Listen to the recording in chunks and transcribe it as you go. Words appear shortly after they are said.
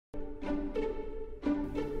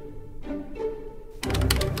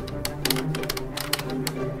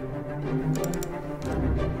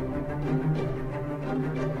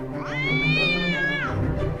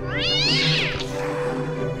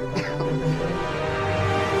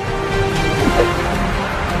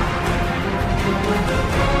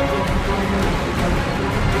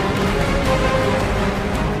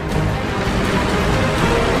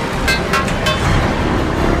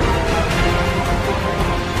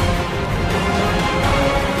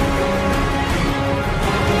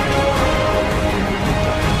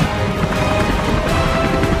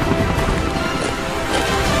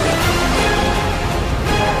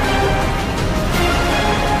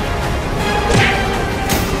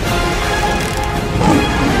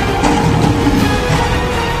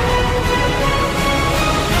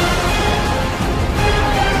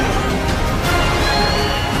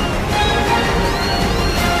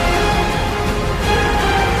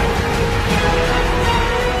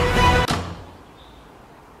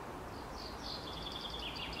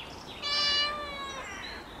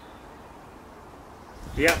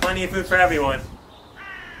plenty of food for everyone.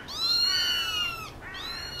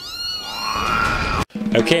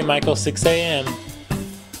 Okay, Michael, 6 a.m.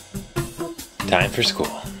 Time for school.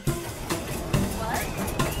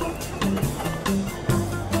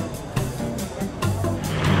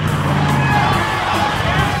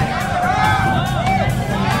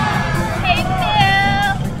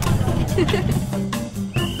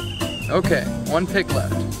 Okay, one pick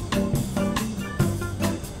left.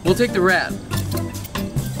 We'll take the rat.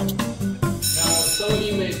 Now, some of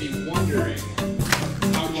you may be wondering,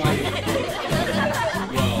 how do I approach this?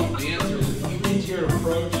 Well, the answer is if you need your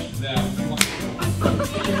approach that you want to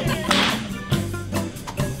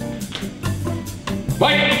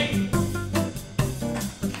Mike!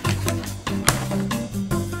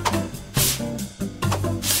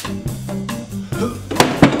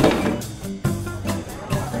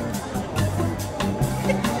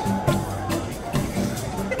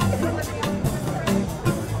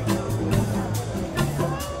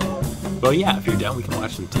 Well, yeah, if you're down, we can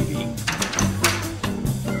watch some TV.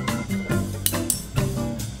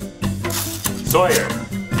 Sawyer,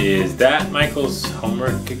 is that Michael's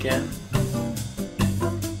homework again?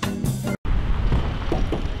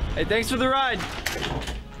 Hey, thanks for the ride.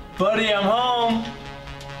 Buddy, I'm home.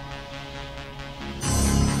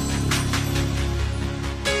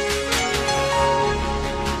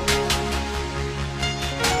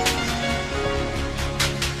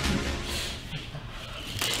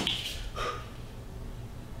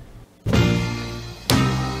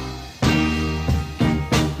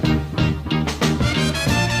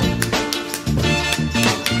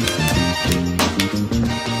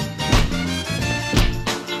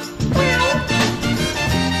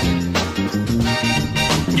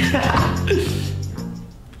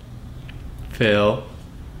 Phil,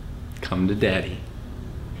 come to daddy.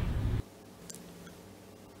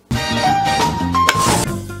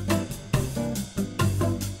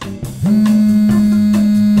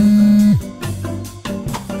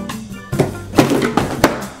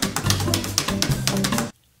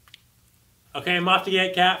 Okay, I'm off to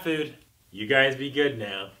get cat food. You guys be good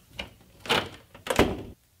now.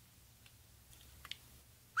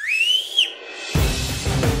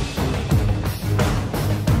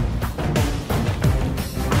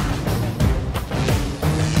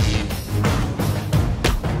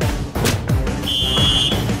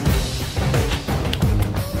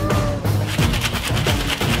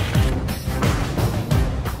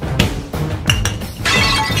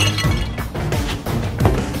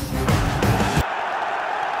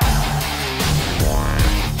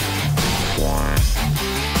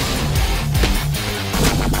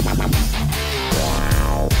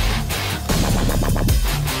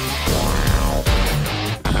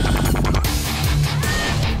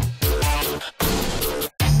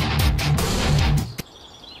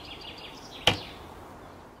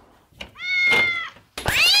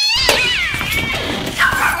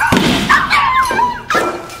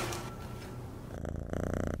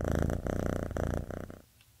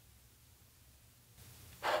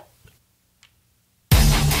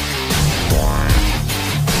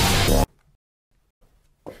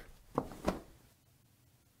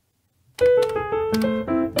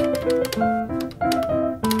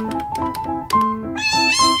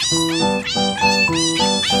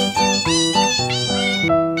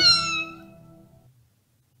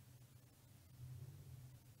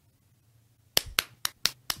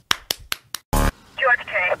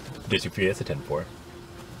 District 3, that's a 10-4.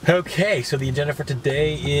 Okay, so the agenda for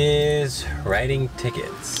today is writing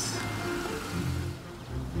tickets.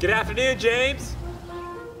 Good afternoon, James.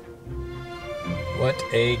 What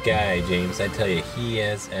a guy, James. I tell you, he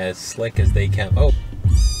is as slick as they can. Oh,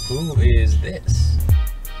 who is this?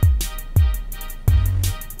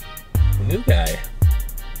 The new guy.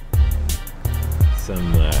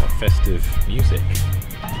 Some festive music.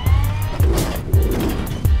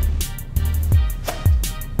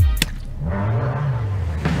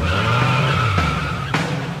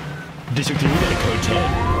 District 3, got a code 10.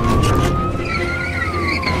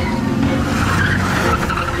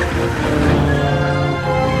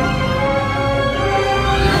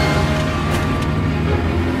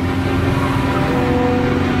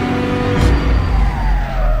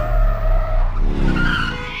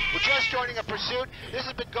 We're just joining a pursuit. This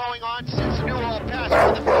has been going on since New Hall Pass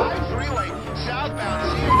on the 5 freeway,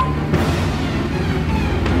 southbound.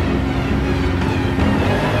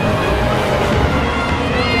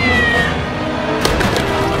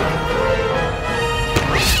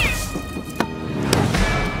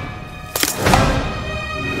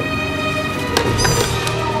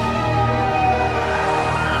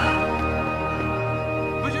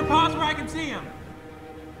 Put your paws where I can see him.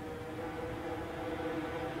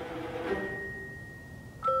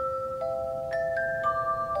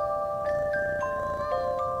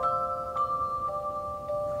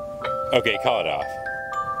 Okay, call it off.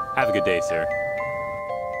 Have a good day, sir.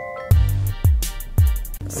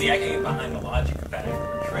 See, I can get behind the logic of that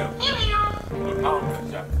true. When the poem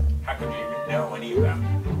goes up, how could you even know any about it?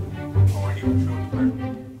 Or any true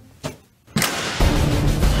or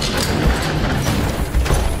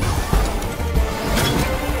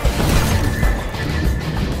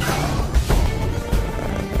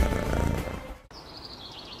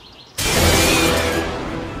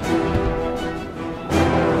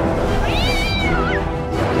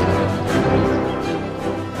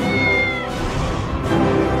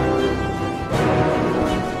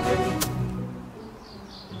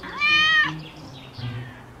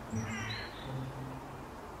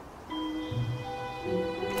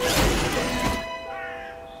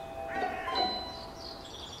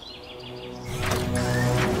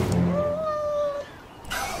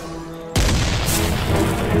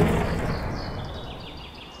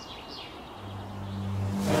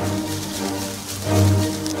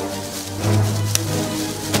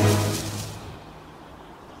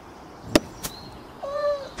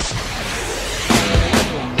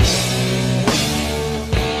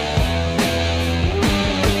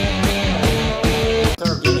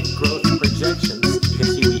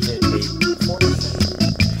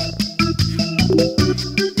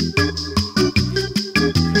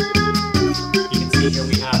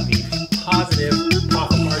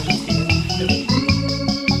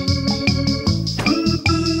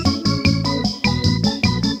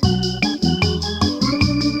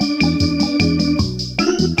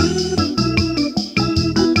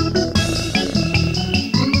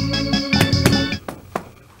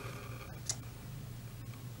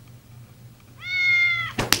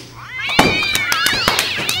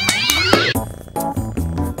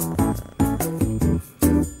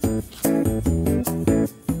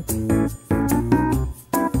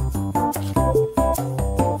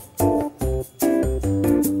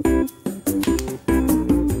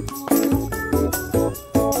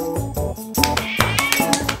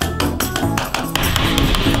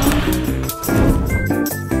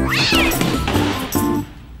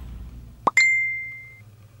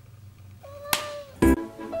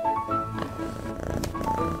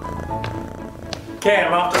Okay,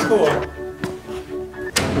 I'm off to school.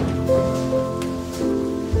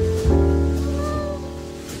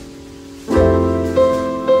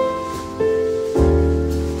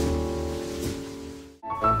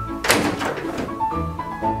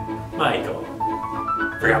 Michael,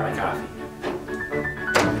 forgot my coffee.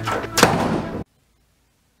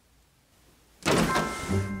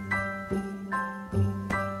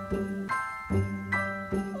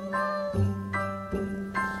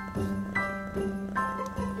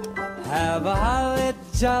 Have a holly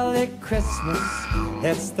jolly Christmas,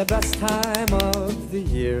 it's the best time of the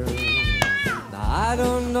year. Now I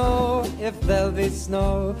don't know if there'll be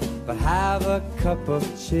snow, but have a cup of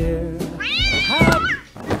cheer.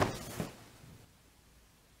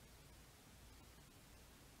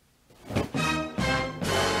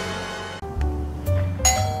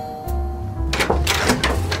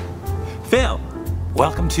 Phil,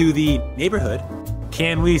 welcome to the neighborhood.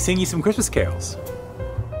 Can we sing you some Christmas carols?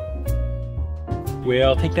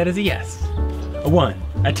 We'll take that as a yes. A 1,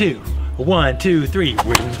 a 2, a 1, 2, 3.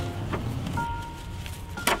 Win.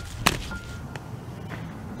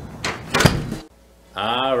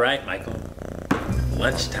 All right, Michael.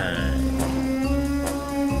 Lunchtime.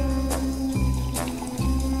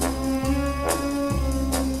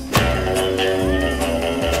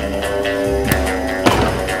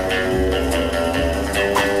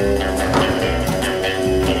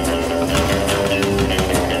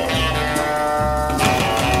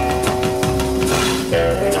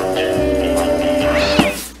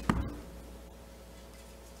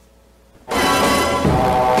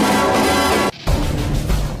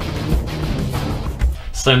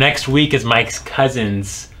 So next week is Mike's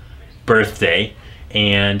cousin's birthday,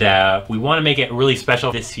 and we want to make it really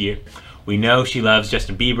special this year. We know she loves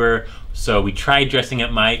Justin Bieber, so we tried dressing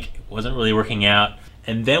up Mike. It wasn't really working out.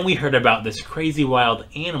 And then we heard about this crazy wild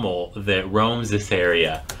animal that roams this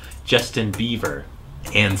area, Justin Bieber.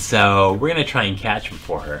 And so we're gonna try and catch him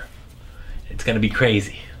for her. It's gonna be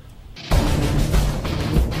crazy.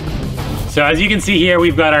 So as you can see here,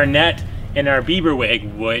 we've got our net and our Bieber wig,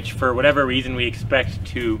 which for whatever reason we expect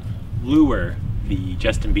to lure the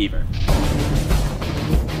Justin Bieber.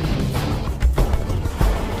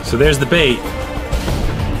 So there's the bait.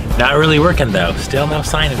 Not really working though. Still no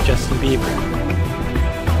sign of Justin Bieber.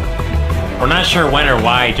 We're not sure when or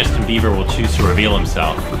why Justin Bieber will choose to reveal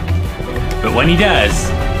himself. But when he does,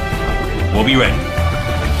 we'll be ready.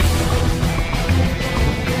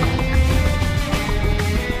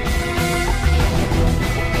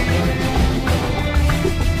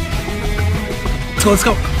 Let's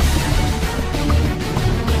go.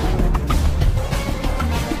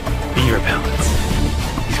 Beaver pellets.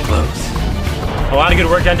 He's close. A lot of good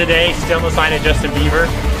work done today. Still no sign of Justin Bieber.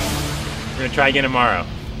 We're gonna try again tomorrow.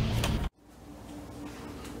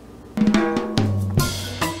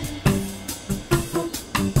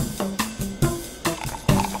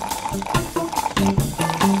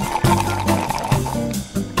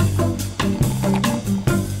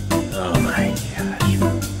 Oh my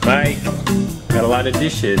gosh. Mike, got a lot of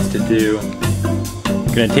dishes to do.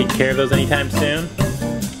 Gonna take care of those anytime soon?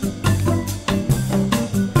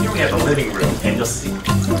 Here we have a living room, and you'll see.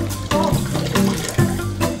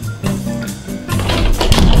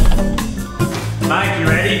 Mike, you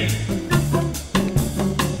ready?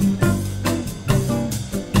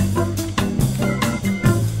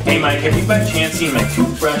 Hey Mike, have you by chance seen my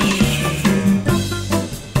toothbrush?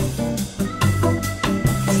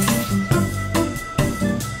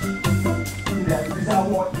 Because I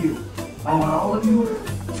want you. I want all of you.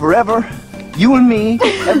 Forever. You and me.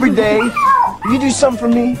 Every day. Will you do something for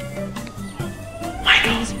me?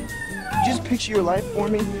 Michael. Just picture your life for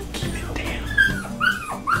me. Keep it down.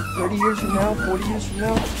 30 years from now, 40 years from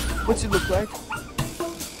now. What's it look like?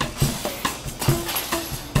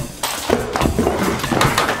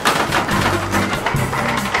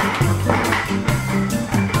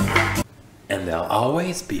 And they'll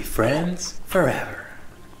always be friends forever.